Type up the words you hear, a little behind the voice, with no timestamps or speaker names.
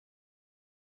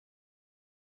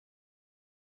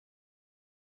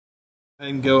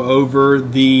And go over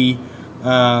the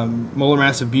molar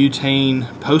mass of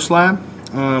butane post-lab.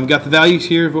 Got the values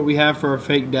here of what we have for our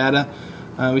fake data.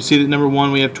 We see that number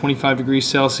 1 we have 25 degrees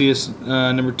Celsius,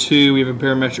 number 2 we have a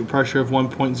barometric pressure of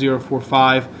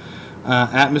 1.045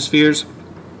 atmospheres.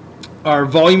 Our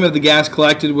volume of the gas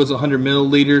collected was 100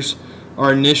 milliliters.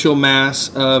 Our initial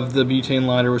mass of the butane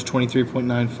lighter was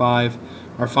 23.95.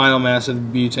 Our final mass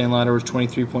of the butane lighter was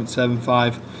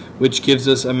 23.75, which gives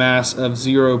us a mass of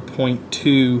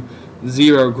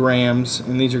 0.20 grams,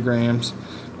 and these are grams,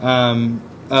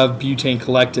 of butane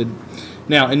collected.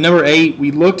 Now, in number 8, we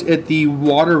looked at the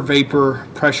water vapor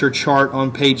pressure chart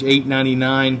on page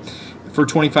 899 for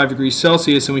 25 degrees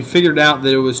Celsius, and we figured out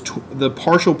that it was the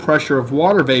partial pressure of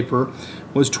water vapor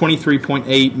was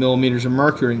 23.8 millimeters of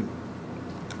mercury.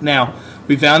 Now,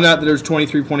 we found out that there was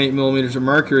 23.8 millimeters of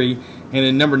mercury, and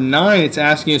in number 9, it's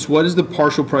asking us what is the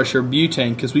partial pressure of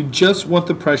butane, because we just want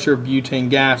the pressure of butane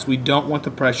gas. We don't want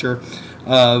the pressure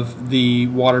of the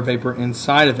water vapor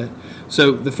inside of it.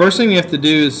 So the first thing we have to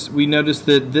do is we notice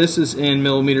that this is in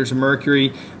millimeters of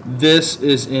mercury, this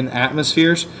is in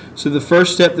atmospheres. So the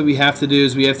first step that we have to do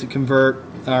is we have to convert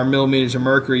our millimeters of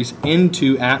mercury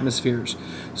into atmospheres.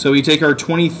 So we take our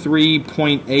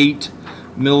 23.8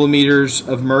 millimeters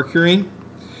of mercury,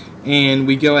 and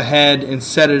we go ahead and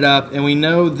set it up, and we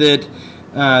know that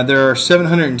there are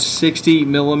 760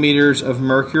 millimeters of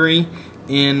mercury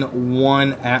in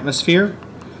 1 atmosphere.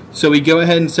 So we go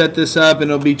ahead and set this up,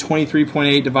 and it'll be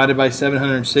 23.8 divided by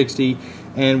 760,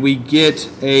 and we get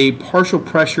a partial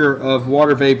pressure of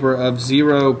water vapor of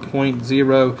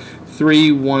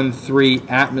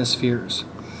 0.0313 atmospheres.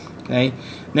 Okay.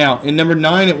 Now, in number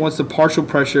 9, it wants the partial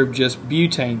pressure of just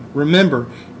butane. Remember,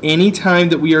 anytime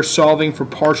that we are solving for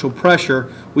partial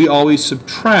pressure, we always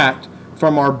subtract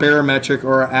from our barometric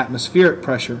or our atmospheric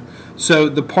pressure. So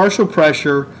the partial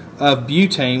pressure of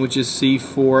butane, which is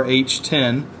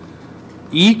C4H10,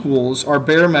 equals our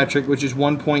barometric, which is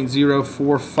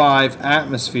 1.045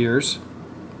 atmospheres,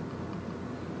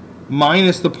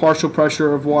 minus the partial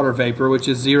pressure of water vapor, which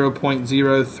is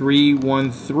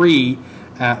 0.0313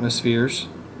 atmospheres.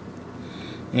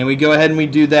 And we go ahead and we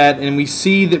do that, and we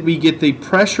see that we get the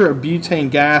pressure of butane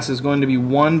gas is going to be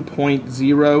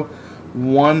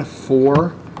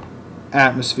 1.014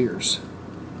 atmospheres.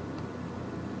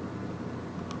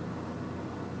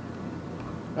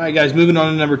 Alright guys, moving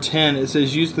on to number 10, it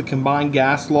says use the combined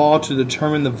gas law to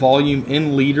determine the volume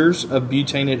in liters of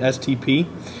butane at STP,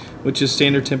 which is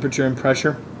standard temperature and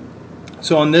pressure.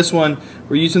 So on this one,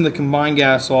 we're using the combined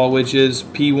gas law, which is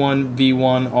P1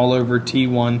 V1 all over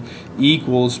T1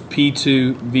 equals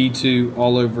P2 V2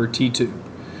 all over T2.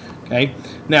 Okay.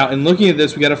 Now, in looking at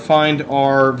this, we got to find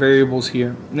our variables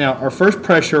here. Now, our first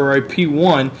pressure, or a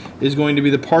P1, is going to be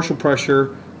the partial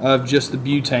pressure of just the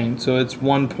butane. So it's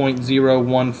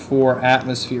 1.014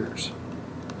 atmospheres.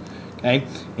 Okay.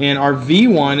 And our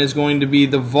V1 is going to be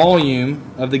the volume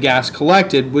of the gas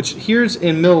collected, which here's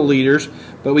in milliliters,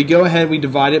 but we go ahead, we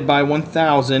divide it by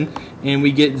 1,000, and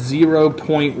we get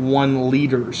 0.1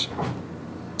 liters.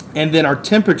 And then our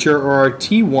temperature, or our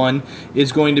T1,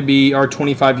 is going to be our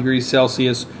 25 degrees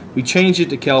Celsius. We change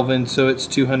it to Kelvin, so it's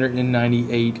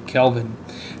 298 Kelvin.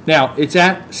 Now, it's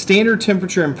at standard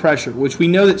temperature and pressure, which we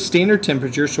know that standard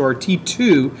temperature, so our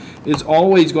T2, is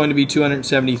always going to be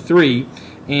 273,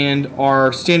 and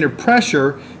our standard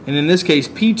pressure, and in this case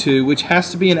P2, which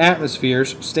has to be in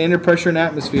atmospheres, standard pressure in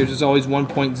atmospheres is always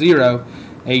 1.0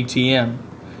 atm.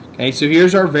 Okay, so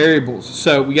here's our variables.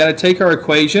 So we got to take our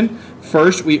equation.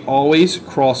 First, we always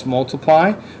cross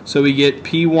multiply, so we get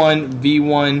P1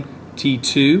 V1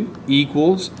 T2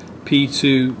 equals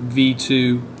P2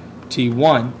 V2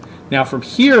 T1. Now from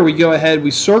here we go ahead,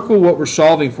 we circle what we're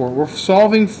solving for. We're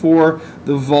solving for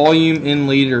the volume in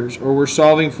liters, or we're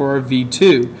solving for our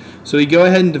V2. So we go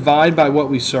ahead and divide by what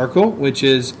we circle, which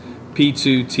is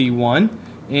P2 T1,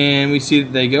 and we see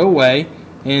that they go away,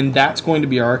 and that's going to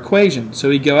be our equation. So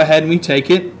we go ahead and we take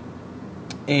it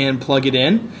and plug it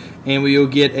in, and we will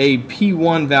get a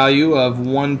P1 value of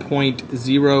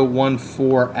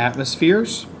 1.014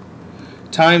 atmospheres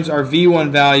times our V1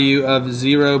 value of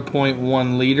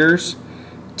 0.1 liters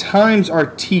times our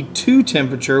T2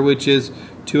 temperature, which is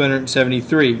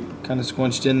 273, kind of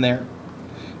squinched in there.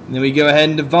 And then we go ahead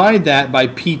and divide that by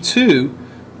P2,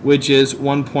 which is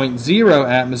 1.0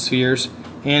 atmospheres,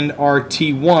 and our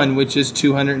T1, which is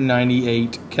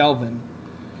 298 Kelvin.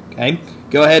 Okay,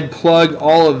 go ahead and plug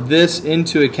all of this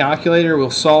into a calculator.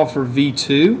 We'll solve for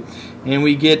V2, and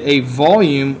we get a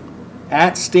volume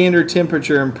at standard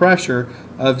temperature and pressure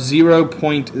of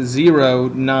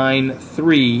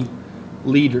 0.093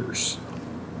 liters.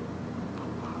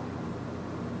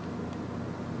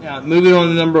 Now, moving on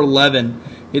to number 11,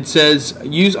 it says,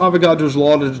 use Avogadro's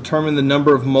law to determine the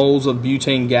number of moles of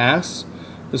butane gas.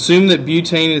 Assume that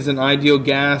butane is an ideal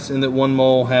gas and that 1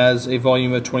 mole has a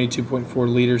volume of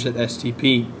 22.4 liters at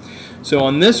STP. So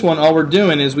on this one, all we're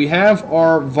doing is we have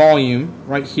our volume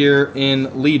right here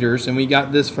in liters, and we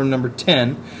got this from number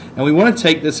 10, and we want to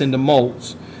take this into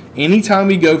moles. Anytime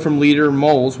we go from liter to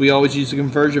moles, we always use the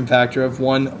conversion factor of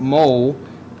 1 mole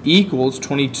equals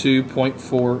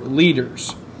 22.4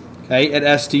 liters, okay, at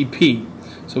STP.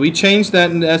 So we changed that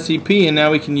into STP, and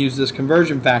now we can use this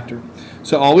conversion factor.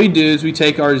 So all we do is we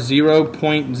take our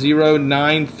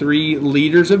 0.093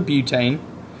 liters of butane,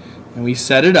 and we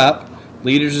set it up.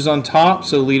 Liters is on top,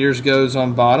 so liters goes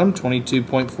on bottom.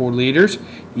 22.4 liters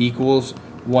equals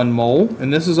 1 mole.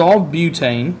 And this is all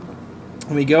butane.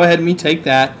 And we go ahead and we take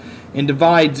that and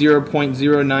divide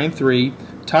 0.093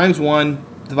 times 1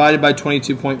 divided by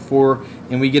 22.4,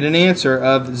 and we get an answer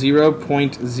of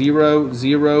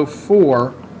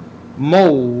 0.004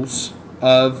 moles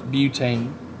of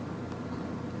butane.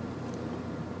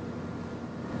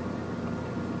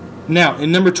 Now,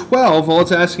 in number 12, all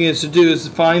it's asking us to do is to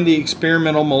find the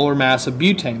experimental molar mass of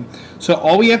butane. So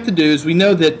all we have to do is we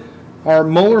know that our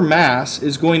molar mass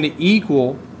is going to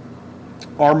equal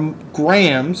our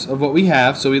grams of what we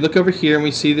have. So we look over here and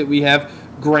we see that we have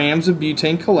grams of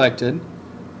butane collected,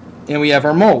 and we have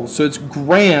our moles. So it's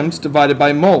grams divided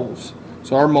by moles.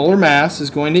 So our molar mass is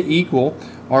going to equal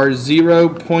our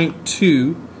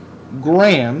 0.2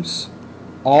 grams,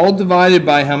 all divided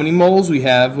by how many moles we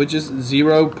have, which is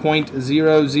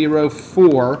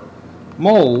 0.004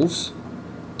 moles,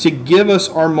 to give us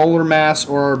our molar mass,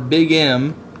 or our big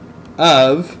M,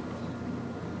 of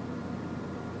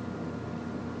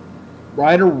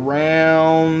right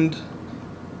around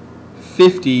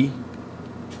 50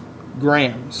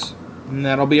 grams. And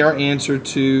that'll be our answer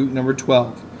to number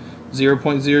 12.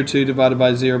 0.02 divided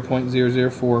by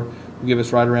 0.004 will give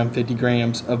us right around 50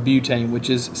 grams of butane, which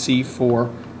is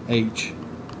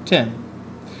C4H10.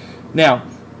 Now,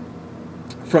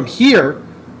 from here,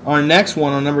 our next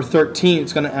one, on number 13,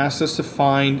 it's going to ask us to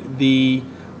find the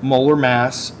molar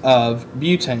mass of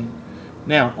butane.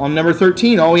 Now, on number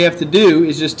 13, all we have to do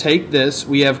is just take this.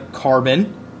 We have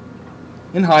carbon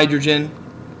and hydrogen.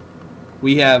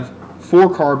 We have 4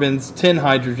 carbons, 10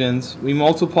 hydrogens. We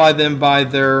multiply them by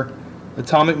their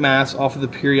atomic mass off of the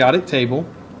periodic table,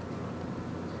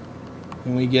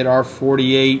 and we get our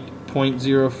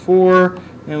 48.04,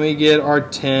 and we get our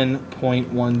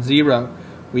 10.10.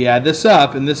 We add this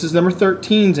up, and this is number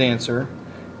 13's answer,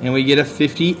 and we get a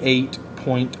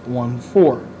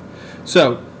 58.14.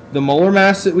 So the molar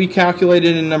mass that we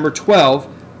calculated in number 12,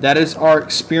 that is our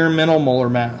experimental molar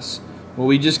mass. What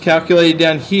we just calculated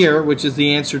down here, which is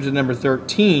the answer to number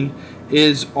 13,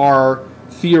 is our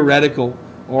theoretical,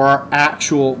 or our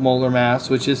actual molar mass,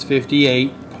 which is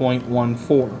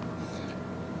 58.14.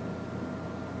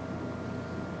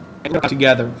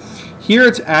 Together. Here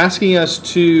it's asking us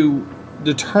to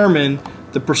determine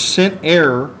the percent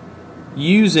error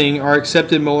using our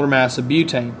accepted molar mass of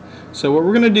butane. So what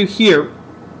we're going to do here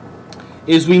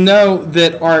is we know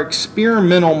that our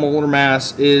experimental molar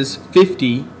mass is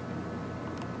 50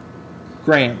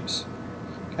 grams.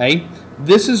 Okay?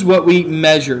 This is what we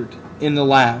measured in the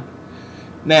lab.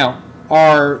 Now,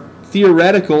 our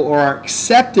theoretical, or our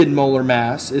accepted molar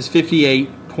mass, is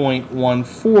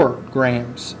 58.14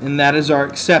 grams, and that is our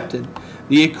accepted.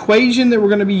 The equation that we're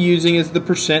going to be using is the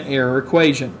percent error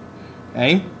equation.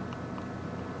 Okay?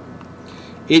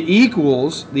 It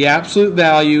equals the absolute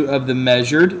value of the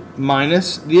measured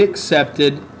minus the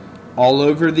accepted all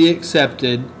over the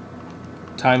accepted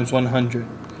times 100.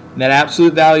 And that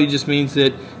absolute value just means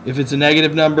that if it's a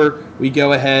negative number, we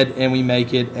go ahead and we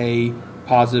make it a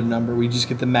positive number. We just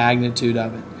get the magnitude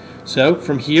of it. So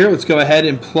from here, let's go ahead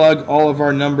and plug all of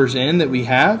our numbers in that we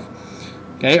have.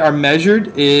 Okay, our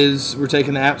measured is, we're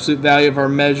taking the absolute value of our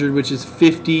measured, which is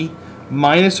 50,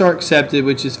 minus our accepted,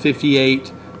 which is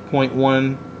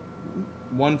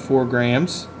 58.114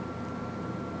 grams,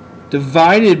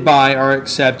 divided by our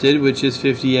accepted, which is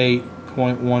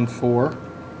 58.14,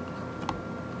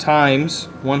 times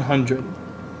 100.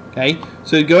 Okay,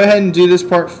 so go ahead and do this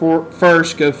part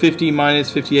first. Go 50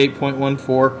 minus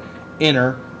 58.14,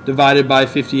 enter, divided by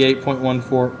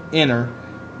 58.14, enter,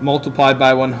 multiplied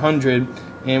by 100,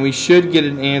 and we should get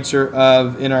an answer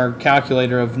of, in our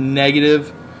calculator, of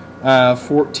negative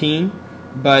 14.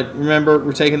 But remember,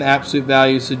 we're taking the absolute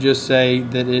value, so just say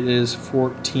that it is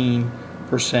 14%.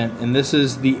 And this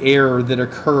is the error that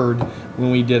occurred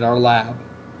when we did our lab.